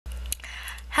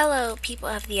Hello, people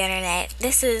of the internet.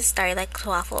 This is Starlight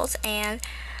Waffles, and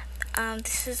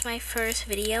this is my first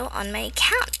video on my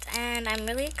account, and I'm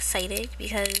really excited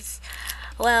because,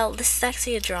 well, this is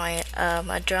actually a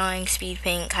drawing speed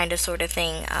paint kind of sort of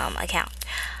thing account.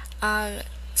 My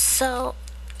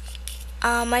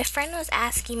friend was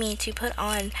asking me to put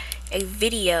on a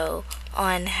video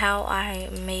on how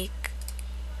I make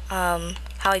how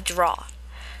I draw.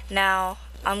 Now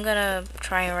I'm gonna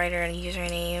try and write her a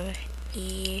username.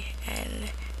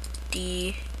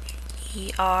 ENDER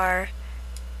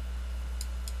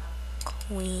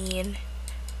Queen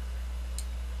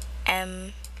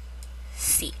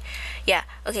MC. Yeah,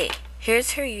 okay,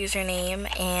 here's her username,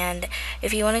 and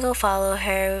if you want to go follow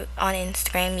her on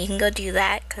Instagram, you can go do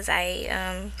that, because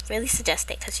I really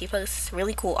suggest it, because she posts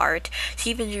really cool art. She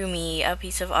even drew me a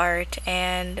piece of art,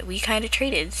 and we kind of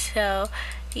traded. So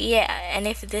yeah, and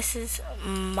if this is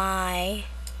my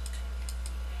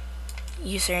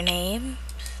username,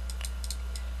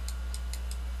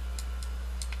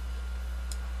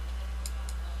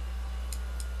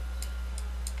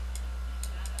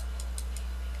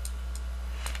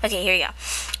 okay, here you go.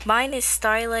 Mine is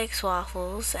Starlight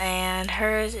Waffles, and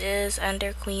hers is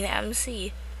under Queen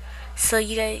MC. So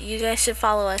you guys should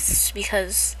follow us,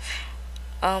 because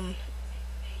why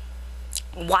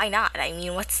not? I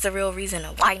mean, what's the real reason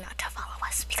of why not to follow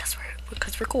us? Because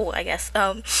we're cool, I guess.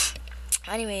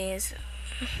 Anyways,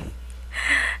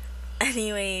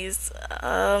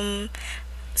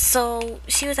 so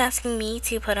she was asking me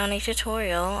to put on a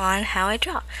tutorial on how I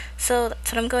draw. So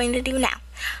that's what I'm going to do now.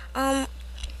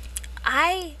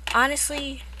 I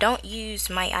honestly don't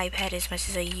use my iPad as much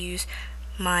as I use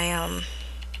my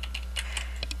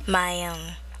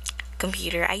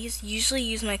computer. I usually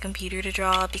use my computer to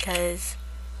draw because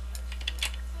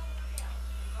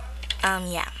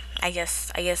yeah, I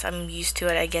guess I'm used to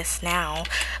it, I guess, now,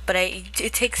 but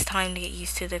it takes time to get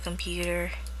used to the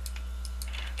computer.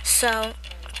 So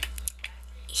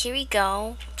here we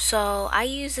go. So I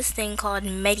use this thing called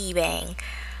Medibang.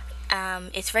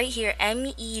 It's right here,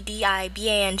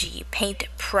 Medibang Paint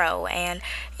Pro, and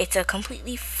it's a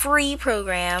completely free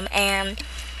program, and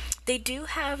they do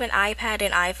have an iPad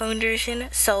and iPhone version,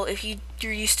 so if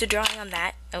you're used to drawing on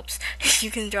that,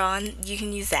 you can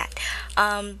use that.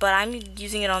 But I'm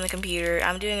using it on the computer.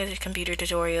 I'm doing a computer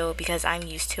tutorial because I'm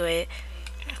used to it.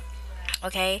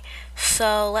 Okay,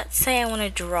 so let's say I want to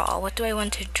draw. What do I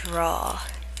want to draw?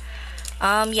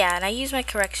 Yeah, and I use my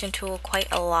correction tool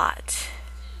quite a lot.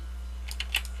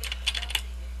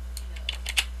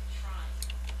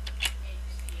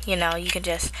 You know, you can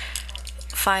just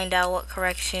find out what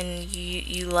correction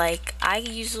you like. I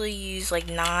usually use like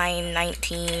 9,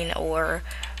 19, or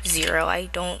 0. I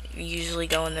don't usually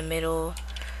go in the middle,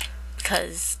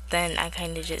 because then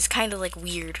it's kind of like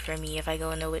weird for me if I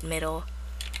go in the middle.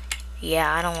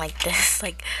 Yeah, I don't like this.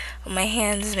 Like, my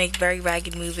hands make very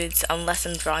ragged movements unless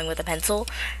I'm drawing with a pencil,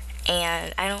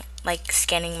 and I don't like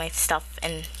scanning my stuff,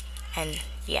 and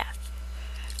yeah,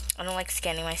 I don't like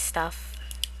scanning my stuff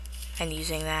and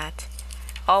using that.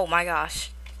 Oh my gosh.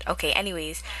 Okay,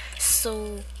 anyways,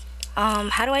 so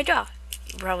how do I draw?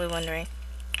 You're probably wondering.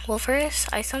 Well, first,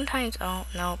 sometimes I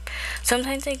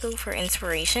go for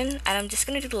inspiration, and I'm just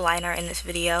gonna do the line art in this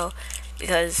video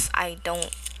because I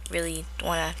don't really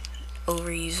want to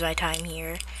overuse my time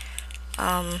here.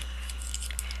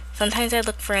 Sometimes I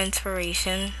look for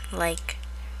inspiration, like,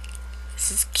 this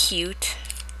is cute.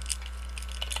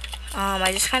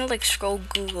 I just kind of like scroll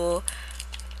Google,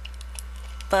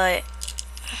 but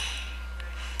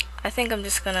I think I'm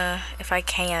just gonna, if I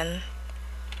can,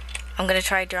 I'm gonna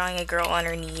try drawing a girl on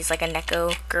her knees, like a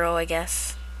Neko girl, I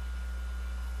guess.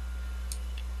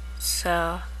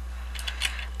 So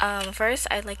first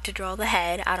I'd like to draw the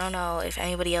head. I don't know if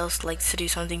anybody else likes to do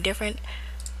something different,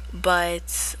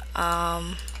 but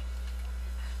I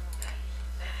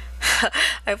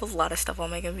have a lot of stuff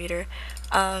on my computer.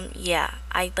 Yeah,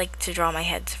 I'd like to draw my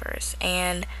heads first,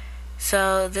 and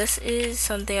so this is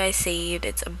something I saved.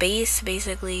 It's a base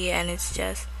basically, and it's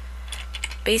just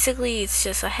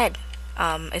a head.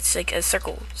 It's like a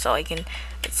circle, so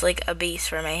it's like a base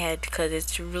for my head, because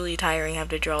it's really tiring having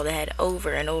to draw the head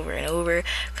over and over and over,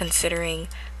 considering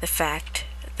the fact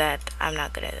that I'm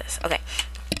not good at this. Okay,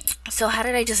 so how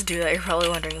did I just do that? You're probably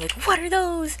wondering, like, what are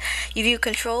those? You do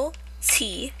Control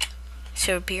T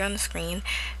to appear on the screen,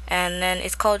 and then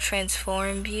it's called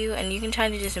transform view, and you can try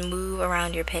to just move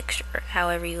around your picture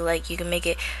however you like. You can make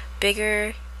it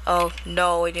bigger. Oh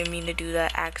no, I didn't mean to do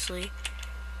that, actually.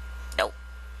 Nope.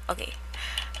 Okay,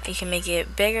 you can make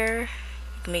it bigger,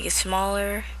 you can make it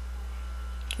smaller,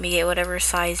 you can make it whatever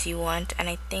size you want, and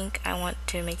I think I want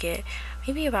to make it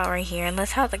maybe about right here, and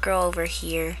let's have the girl over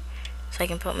here so I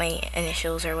can put my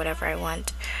initials or whatever I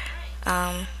want.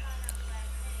 There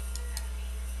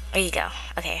you go.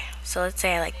 Okay, so let's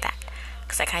say I like that,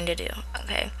 because I kind of do.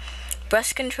 Okay,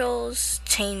 brush controls,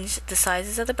 change the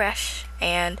sizes of the brush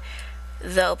and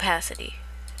the opacity.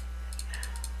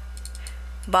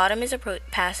 Bottom is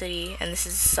opacity and this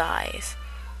is size.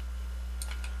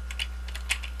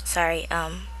 Sorry,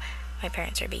 my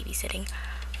parents are babysitting.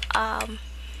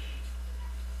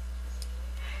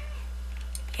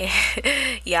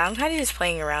 Yeah, I'm kind of just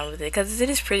playing around with it because it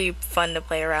is pretty fun to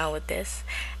play around with this.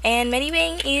 And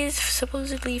Medibang is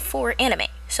supposedly for anime,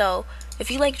 so if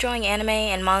you like drawing anime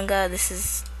and manga, this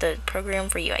is the program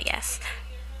for you, I guess.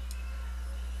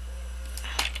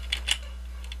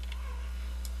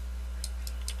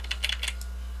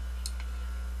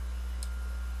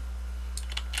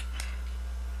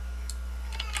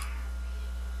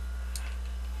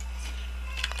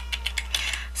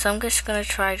 So I'm just gonna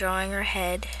try drawing her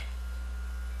head.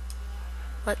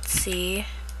 Let's see.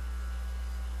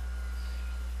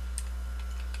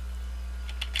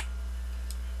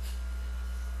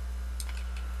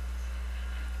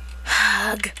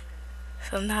 Hug.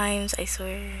 Sometimes, I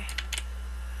swear.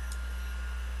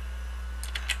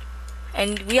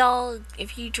 And we all,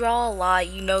 if you draw a lot,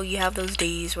 you know you have those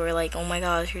days where like, oh my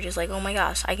gosh, you're just like, oh my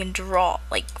gosh, I can draw,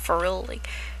 like, for real. Like,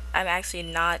 I'm actually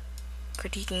not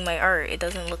critiquing my art. It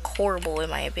doesn't look horrible in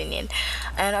my opinion.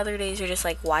 And other days you're just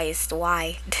like, why?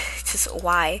 Just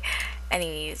why?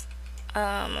 Anyways,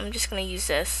 I'm just gonna use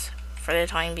this for the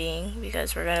time being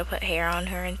because we're gonna put hair on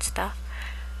her and stuff.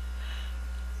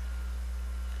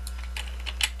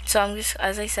 So I'm just,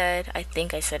 as I said, I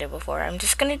think I said it before, I'm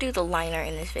just gonna do the liner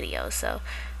in this video, so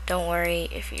don't worry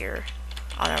if you're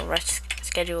on a rush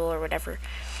schedule or whatever.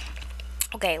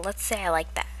 Okay, let's say I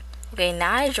like that. Okay,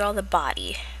 now I draw the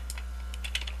body.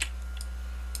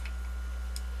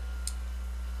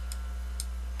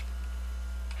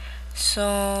 So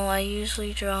I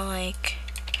usually draw like,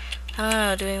 I don't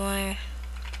know, do we want to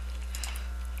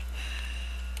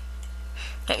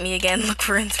let me again look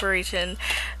for inspiration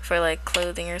for like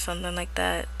clothing or something like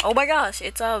that? Oh my gosh,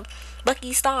 it's a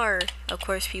lucky star. Of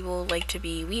course people like to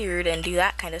be weird and do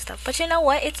that kind of stuff, but you know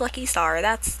what, it's lucky star,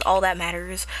 that's all that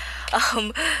matters.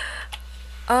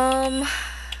 Let's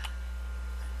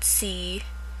see.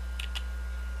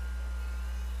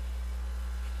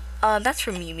 That's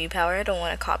from Mew Mew Power. I don't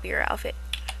want to copy her outfit.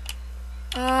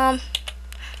 I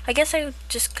guess I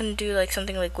just can do like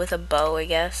something like with a bow, I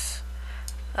guess.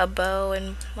 A bow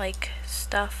and like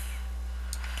stuff.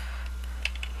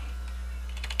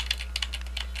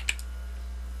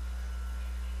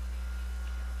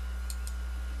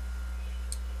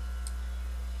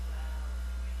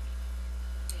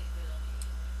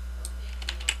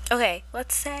 Okay,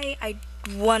 let's say I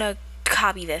want to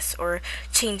copy this or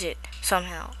change it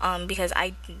somehow, because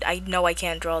I know I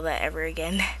can't draw that ever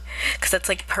again because that's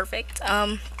like perfect.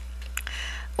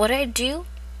 What I do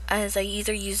is I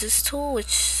either use this tool which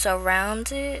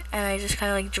surrounds it and I just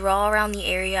kind of like draw around the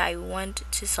area I want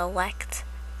to select,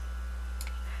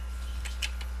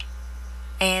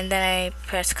 and then I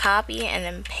press copy and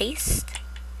then paste,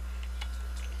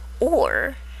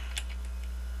 or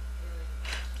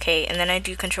okay, and then I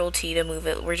do Control T to move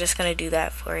it. We're just gonna do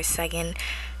that for a second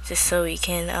just so we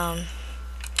can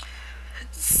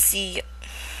see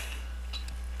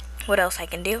what else I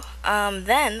can do.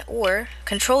 Then, or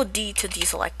Control D to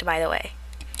deselect, by the way.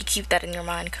 You keep that in your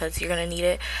mind because you're gonna need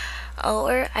it.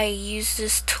 Or I use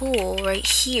this tool right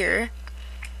here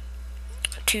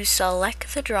to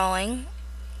select the drawing,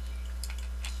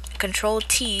 Control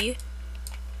T,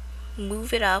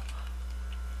 move it up,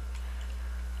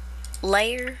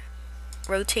 layer,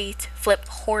 rotate, flip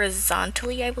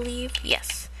horizontally, I believe.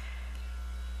 Yes.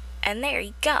 And there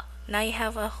you go. Now you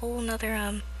have a whole nother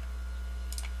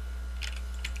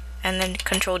and then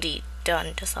Control D,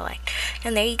 done to select.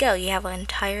 And there you go. You have an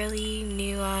entirely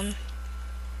new you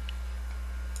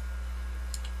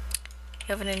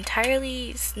have an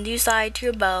entirely new side to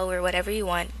your bow or whatever you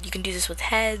want. You can do this with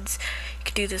heads. You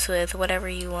can do this with whatever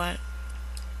you want.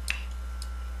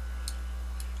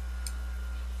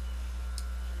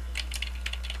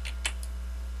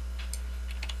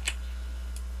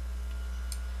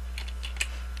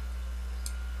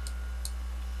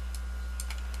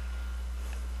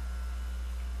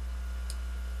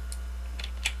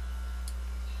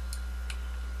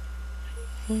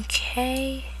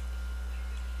 Okay.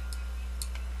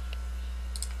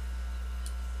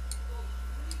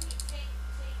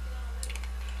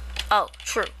 Oh,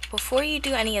 true. Before you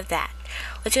do any of that,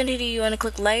 what you want to do, you want to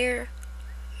click layer,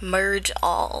 merge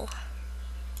all.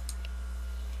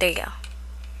 There you go.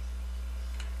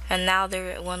 and now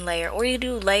they're at one layer. Or you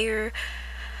do layer,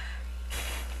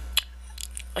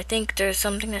 I think there's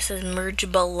something that says merge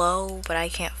below, but I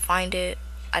can't find it.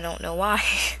 I don't know why.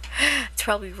 It's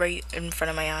probably right in front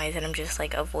of my eyes and I'm just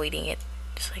like avoiding it.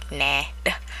 Just like nah.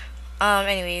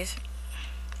 Anyways,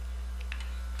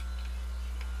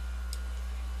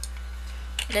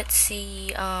 let's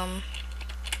see.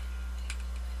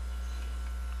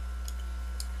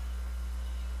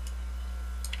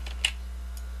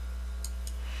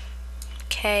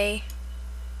 Okay,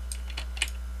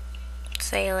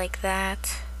 say like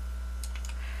that.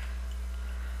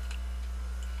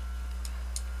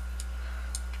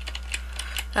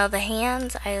 Now the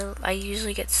hands, I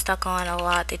usually get stuck on a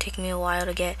lot. They take me a while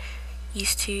to get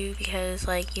used to because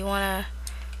like you want to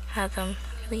have them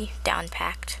really down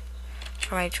packed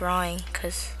for my drawing,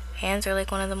 because hands are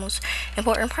like one of the most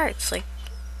important parts. Like,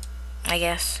 I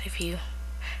guess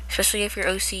especially if you're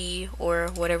OC or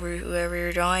whatever, whoever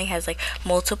you're drawing has like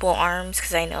multiple arms,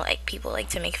 because I know like people like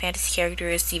to make fantasy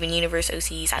characters, Steven Universe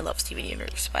OCs. I love Steven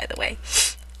Universe, by the way.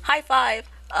 High five.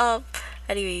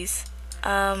 Anyways,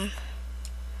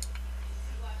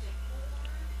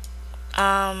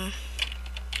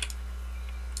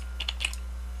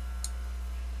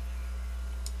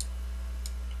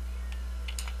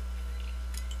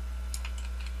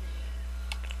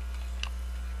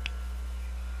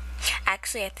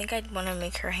 actually, I think I'd want to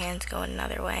make her hands go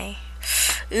another way.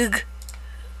 Ugh.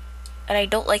 And I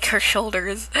don't like her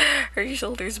shoulders. Her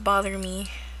shoulders bother me.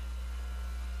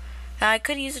 Now, I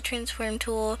could use a transform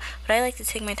tool, but I like to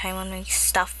take my time on my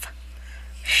stuff.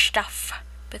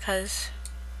 Because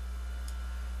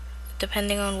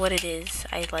depending on what it is,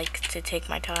 I like to take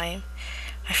my time.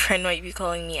 My friend might be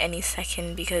calling me any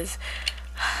second because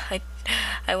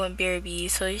I went BRB,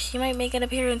 so she might make an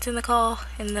appearance in the call,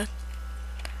 in the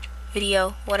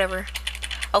video, whatever.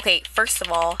 Okay, first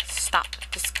of all, stop.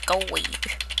 Just go away.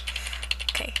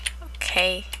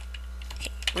 Okay,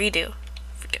 redo.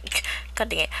 God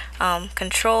dang it.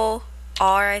 Control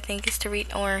R, I think, is to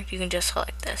read, or you can just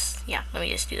select this. Yeah, let me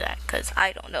just do that, because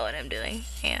I don't know what I'm doing,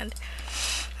 and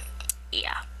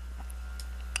yeah.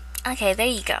 Okay, there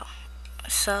you go.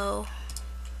 So,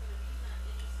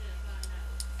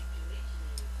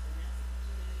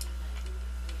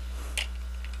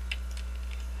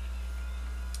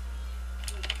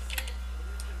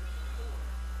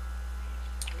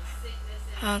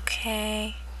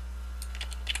 okay.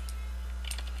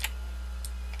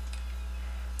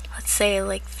 Let's say it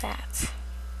like that.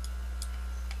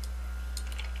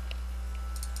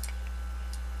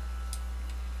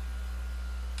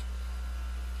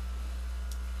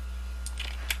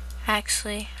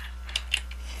 Actually,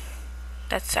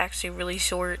 that's actually really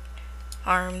short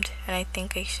armed, and I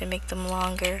think I should make them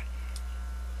longer.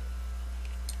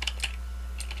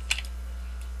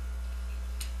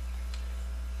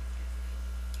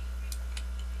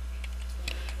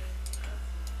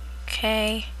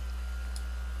 Okay.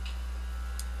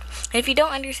 And if you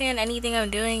don't understand anything I'm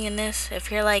doing in this,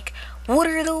 if you're like, what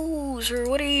are those, or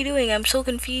what are you doing, I'm so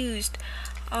confused,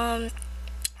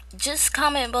 just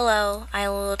comment below. I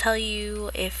will tell you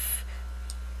if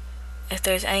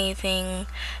there's anything.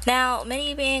 Now,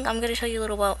 Medibang, I'm going to tell you a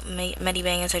little about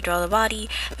Medibang as I draw the body.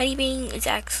 Medibang is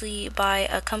actually by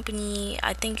a company,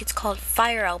 I think it's called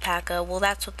Fire Alpaca. Well,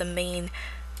 that's what the main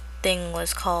thing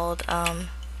was called.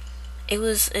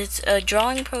 It's a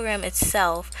drawing program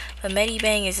itself, but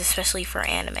Medibang is especially for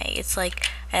anime. It's like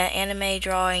an anime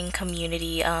drawing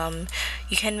community.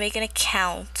 You can make an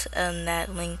account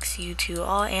that links you to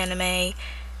all anime.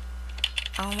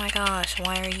 Oh my gosh,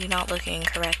 why are you not looking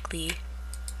correctly?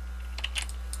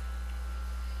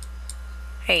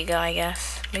 There you go, I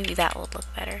guess. Maybe that would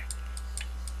look better.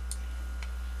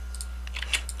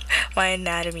 My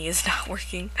anatomy is not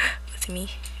working with me.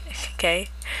 Okay.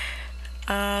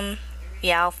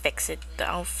 Yeah, I'll fix it.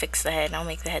 I'll fix the head. I'll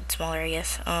make the head smaller, I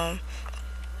guess.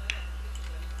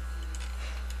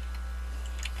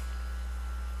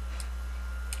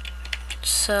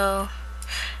 So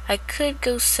I could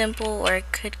go simple, or I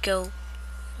could go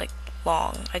like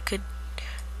long. I could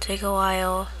take a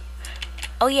while.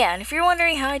 Oh yeah, and if you're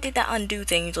wondering how I did that undo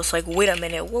thing, you're just like, wait a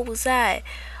minute, what was that?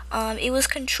 It was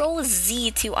Control Z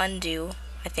to undo.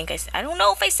 I don't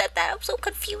know if I said that. I'm so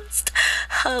confused.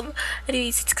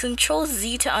 Anyways, it's Control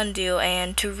Z to undo,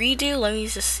 and to redo, let me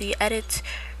just see, edit,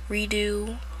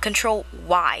 redo, Control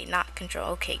Y, not Control,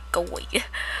 okay, go away.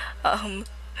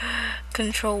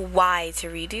 Control Y to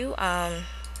redo,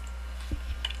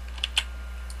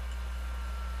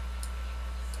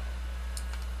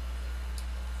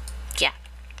 yeah.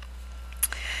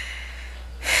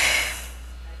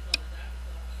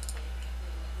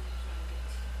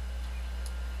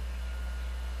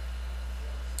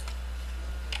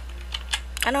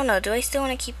 I don't know, do I still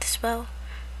want to keep this bow?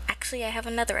 Actually, I have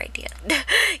another idea.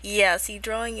 Yeah, see,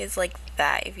 drawing is like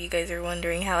that. If you guys are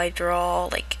wondering how I draw,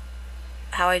 like,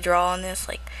 how I draw on this,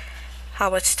 like, how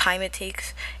much time it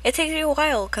takes me a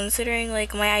while, considering,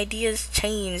 like, my ideas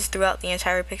change throughout the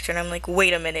entire picture, and I'm like,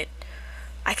 wait a minute,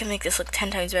 I can make this look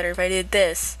 10 times better if I did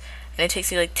this, and it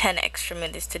takes me, like, 10 extra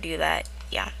minutes to do that.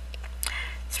 Yeah,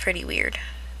 it's pretty weird.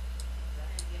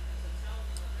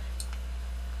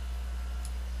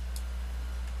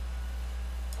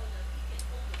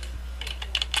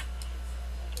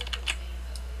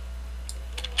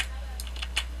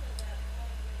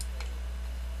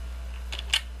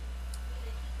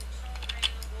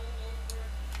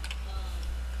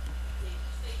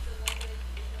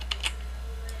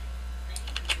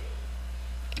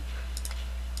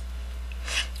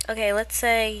 Okay, let's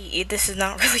say this is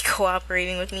not really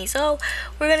cooperating with me, so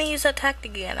we're gonna use that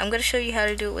tactic again. I'm gonna show you how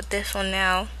to do it with this one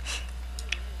now.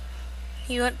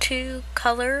 You want to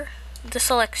color the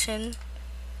selection.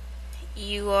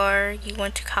 You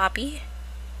want to copy.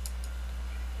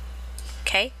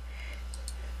 Okay.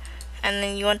 And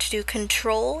then you want to do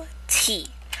Control T.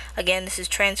 Again, this is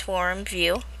transform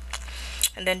view.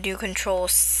 And then do Control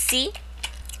C.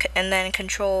 And then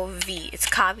Control V. It's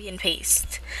copy and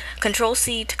paste. Control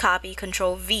C to copy,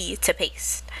 Control V to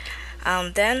paste.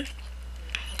 Then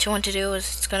what you want to do is,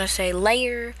 it's gonna say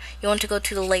layer. You want to go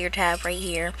to the layer tab right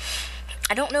here.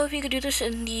 I don't know if you could do this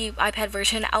in the iPad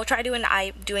version. I'll try doing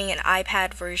an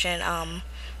iPad version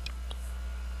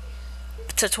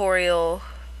tutorial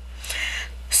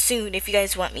soon if you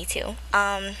guys want me to.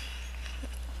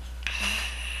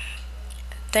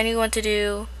 Then you want to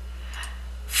do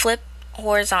flip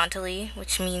horizontally,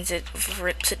 which means it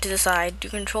flips it to the side. Do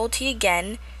Control T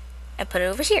again and put it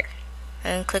over here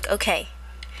and click OK.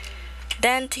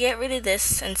 Then to get rid of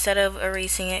this, instead of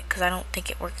erasing it, because I don't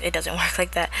think it works, it doesn't work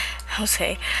like that, I'll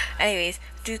say. Anyways,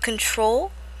 do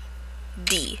Control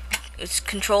D. It's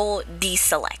Control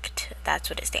Deselect. That's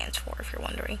what it stands for, if you're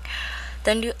wondering.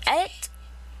 Then do Edit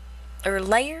or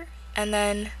Layer, and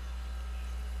then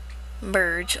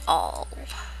Merge All.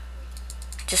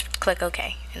 Just click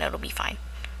OK, and it'll be fine.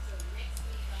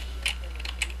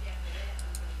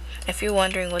 If you're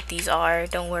wondering what these are,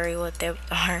 don't worry what they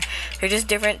are. They're just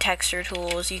different texture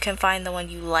tools. You can find the one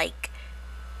you like.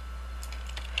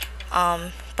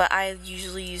 But I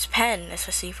usually use pen,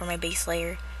 especially for my base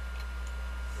layer.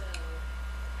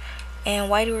 And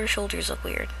why do her shoulders look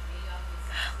weird?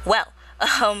 Well,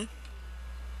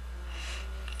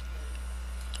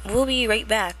 we'll be right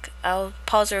back. I'll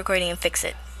pause the recording and fix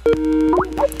it.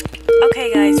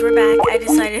 Okay guys, we're back. I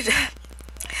decided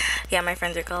yeah, my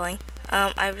friends are calling.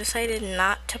 I've decided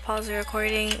not to pause the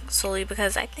recording solely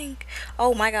because I think,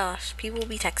 oh my gosh, people will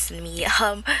be texting me.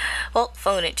 Well,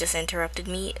 phone, it just interrupted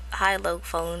me. Hi, low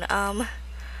phone. I've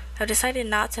decided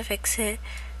not to fix it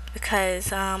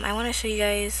because I want to show you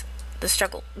guys the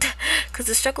struggle, because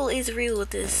the struggle is real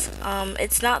with this.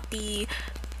 It's not the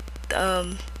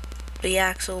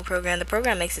actual program. The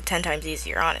program makes it 10 times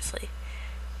easier, honestly.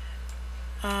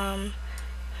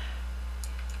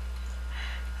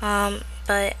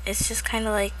 But it's just kind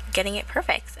of like getting it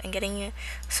perfect and getting it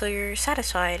so you're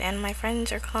satisfied. And my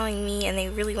friends are calling me and they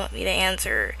really want me to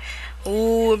answer.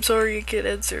 Oh, I'm sorry I can't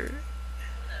answer.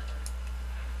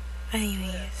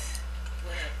 Anyways,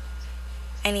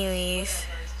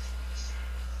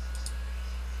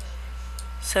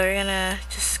 so we're gonna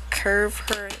just curve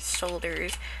her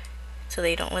shoulders so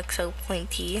they don't look so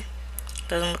pointy.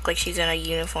 Doesn't look like she's in a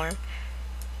uniform.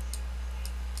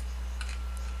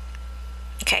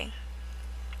 Okay.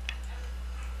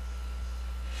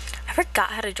 I forgot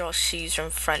how to draw shoes from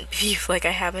front view. Like,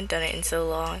 I haven't done it in so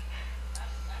long.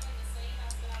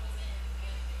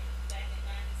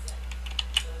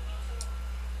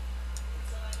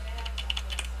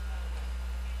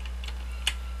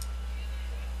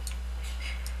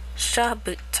 Just draw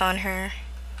boots on her.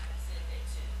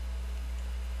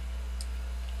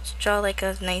 Just draw like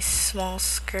a nice small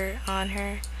skirt on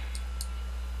her.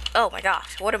 Oh my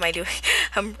gosh, what am I doing?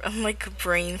 I'm like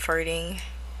brain farting.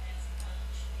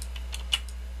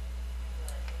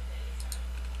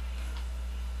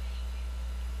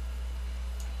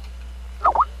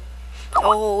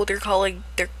 Oh, they're calling.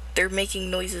 They're making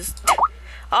noises.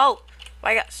 Oh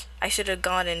my gosh, I should have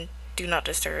gone and do not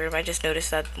disturb. I just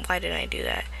noticed that. Why didn't I do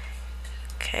that?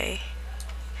 Okay,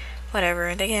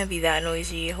 whatever. They can't be that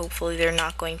noisy. Hopefully they're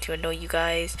not going to annoy you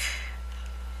guys.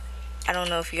 I don't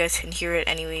know if you guys can hear it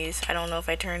anyways. I don't know if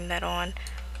I turned that on.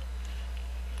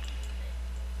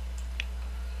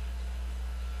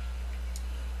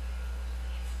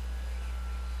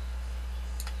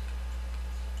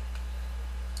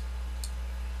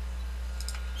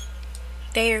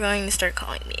 They are going to start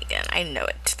calling me again. I know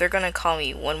it. They're gonna call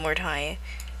me one more time.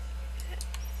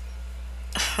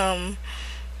 Um.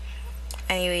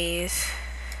 Anyways.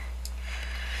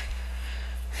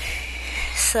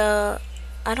 So,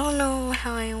 I don't know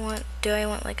how I want. Do I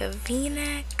want like a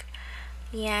V-neck?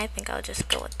 Yeah, I think I'll just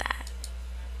go with that.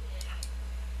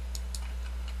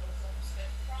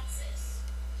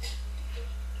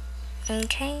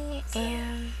 Okay,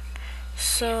 and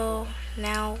so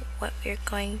now what we're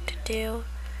going to do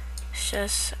is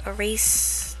just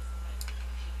erase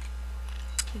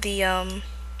the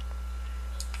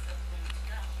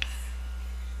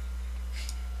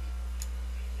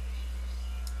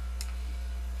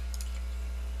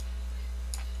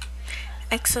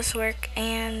excess work,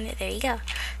 and there you go.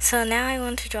 So now I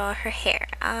want to draw her hair.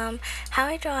 How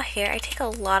I draw hair, I take a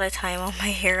lot of time on my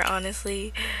hair,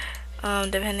 honestly,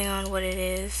 depending on what it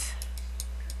is.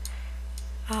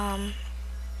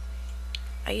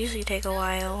 I usually take a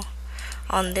while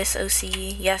on this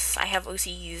OC. Yes, I have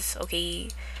OCs, okay?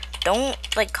 Don't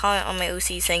like comment on my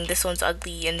OC saying this one's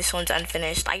ugly and this one's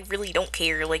unfinished. I really don't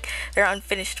care. Like, they're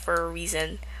unfinished for a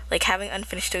reason. Like, having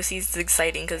unfinished OCs is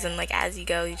exciting because then, like, as you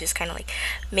go, you just kind of like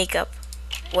make up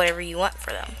whatever you want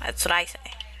for them. That's what I say.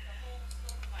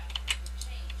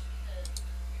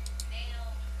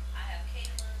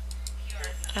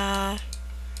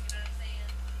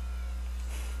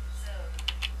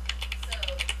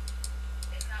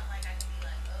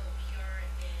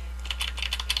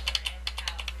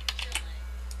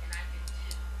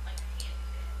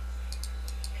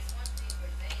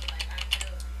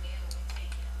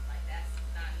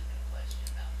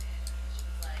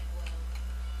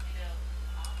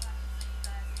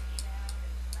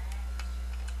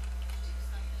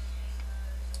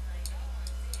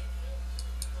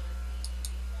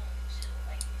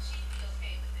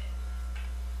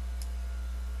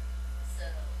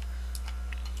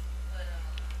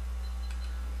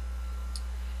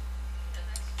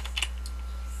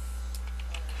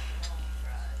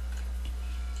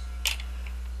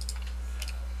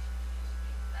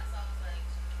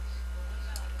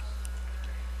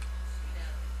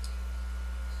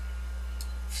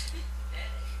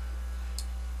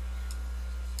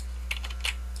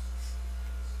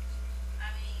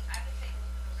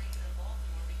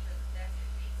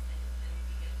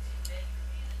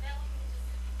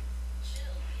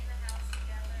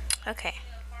 Okay.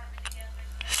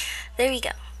 There we go.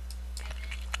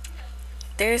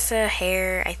 There's a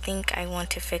hair I think I want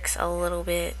to fix a little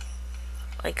bit,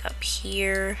 like up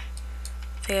here.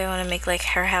 I think I want to make like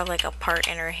her have like a part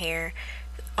in her hair,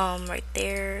 right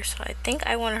there. So I think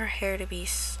I want her hair to be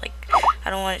like, I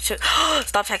don't want it to.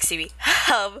 Stop texting me.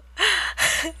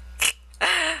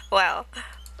 Wow.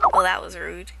 Well, that was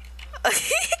rude.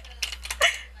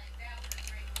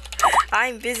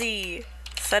 I'm busy.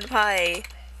 Senpai.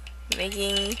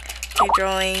 Making a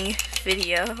drawing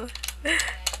video.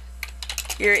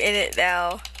 You're in it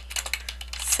now.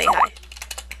 Say hi.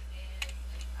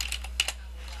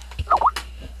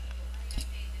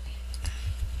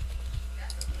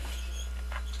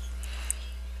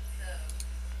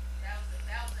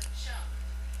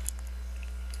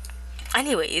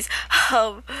 Anyways,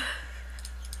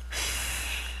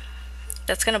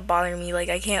 that's gonna bother me. Like,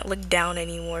 I can't look down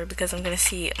anymore because I'm gonna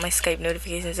see my Skype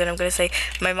notifications and I'm gonna say,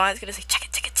 my mind's gonna say, check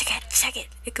it, check it, check it, check it.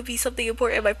 It could be something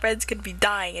important. My friends could be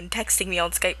dying and texting me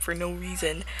on Skype for no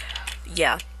reason.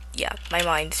 Yeah, my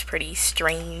mind's pretty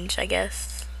strange, I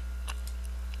guess.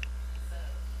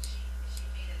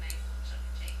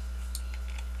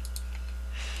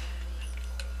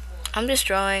 I'm just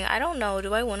drawing. I don't know.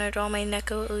 Do I want to draw my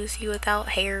Neko OC without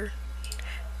hair?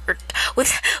 Or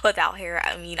without hair,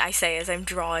 I mean, I say as I'm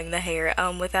drawing the hair,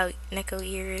 without Neko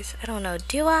ears. I don't know.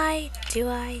 Do I?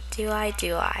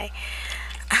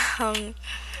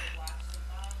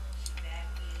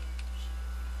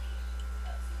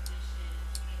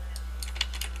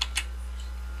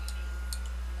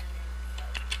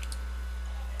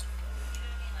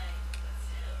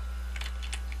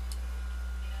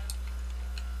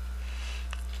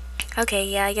 Okay,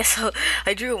 yeah, I guess so.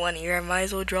 I drew one ear, I might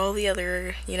as well draw the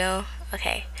other, you know?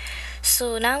 Okay.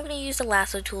 So now I'm gonna use the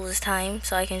lasso tool this time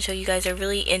so I can show you guys a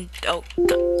really in-depth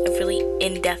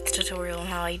tutorial on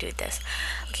how I do this.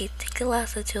 Okay, take the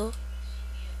lasso tool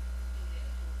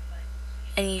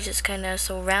and you just kind of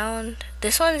surround.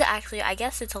 This one's actually, I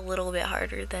guess it's a little bit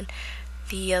harder than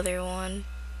the other one,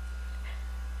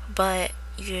 but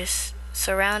you just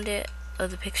surround it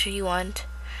of the picture you want.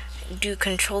 Do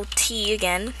Control T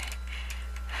again,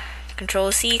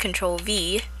 Control C, Control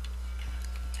V.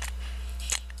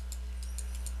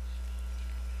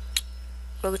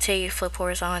 Rotate, flip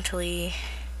horizontally.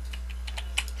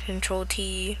 Control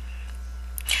T.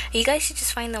 You guys should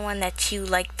just find the one that you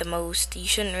like the most. You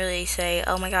shouldn't really say,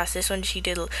 oh my gosh, this one's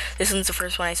the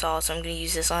first one I saw, so I'm gonna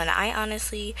use this one. I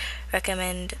honestly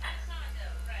recommend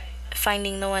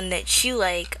finding the one that you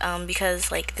like,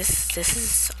 because like this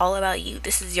is all about you.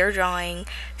 This is your drawing,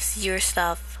 this is your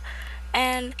stuff.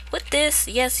 And with this,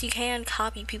 yes, you can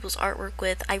copy people's artwork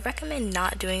with. I recommend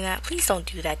not doing that. Please don't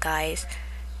do that, guys.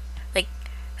 Like,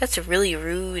 that's really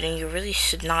rude, and you really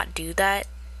should not do that.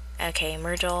 Okay,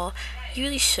 merge all. You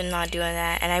really should not doing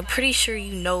that, and I'm pretty sure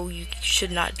you know you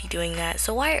should not be doing that.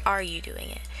 So why are you doing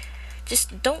it?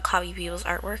 Just don't copy people's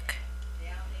artwork.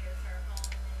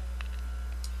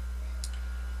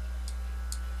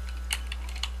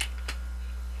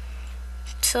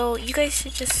 So you guys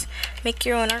should just make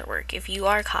your own artwork. If you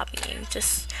are copying,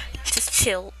 just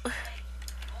chill.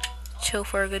 Chill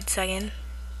for a good second.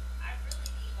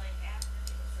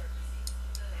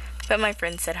 But my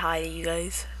friend said hi to you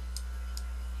guys.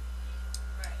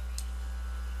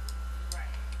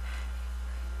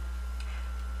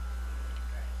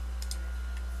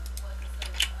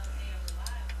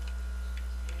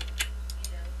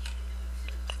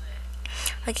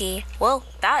 Okay, well,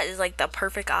 that is like the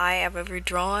perfect eye I've ever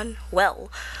drawn.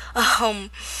 Well, I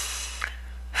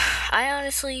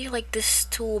honestly like this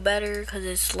tool better because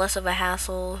it's less of a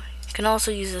hassle. You can also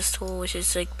use this tool, which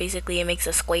is like basically it makes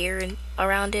a square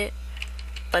around it,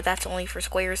 but that's only for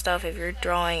square stuff. If you're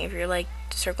drawing, if you're like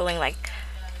circling like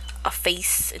a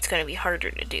face, it's gonna be harder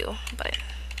to do. But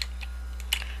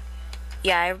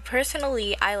yeah,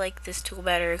 I like this tool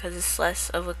better because it's less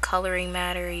of a coloring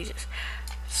matter. You just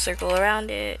circle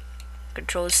around it,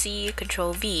 Control C,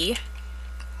 Control V,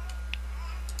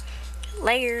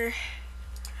 layer,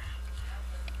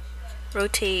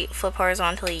 rotate, flip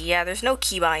horizontally. Yeah, there's no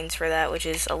keybinds for that, which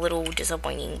is a little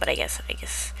disappointing, but I guess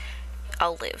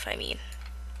I'll live. I mean,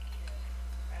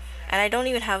 and I don't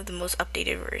even have the most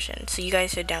updated version, so you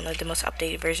guys should download the most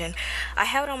updated version. I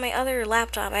have it on my other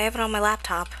laptop.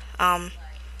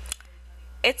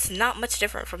 It's not much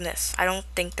different from this. I don't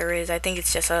think there is. I think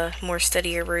it's just a more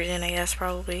steadier version, I guess,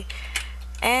 probably.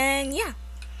 And yeah.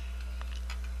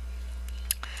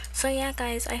 So yeah,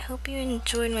 guys, I hope you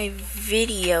enjoyed my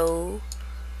video.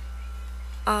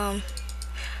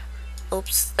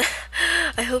 Oops.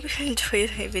 I hope you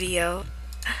enjoyed my video.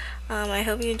 I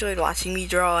hope you enjoyed watching me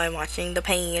draw and watching the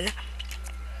pain.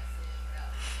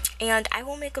 And I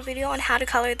will make a video on how to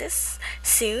color this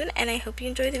soon, and I hope you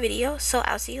enjoy the video. So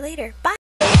I'll see you later. Bye.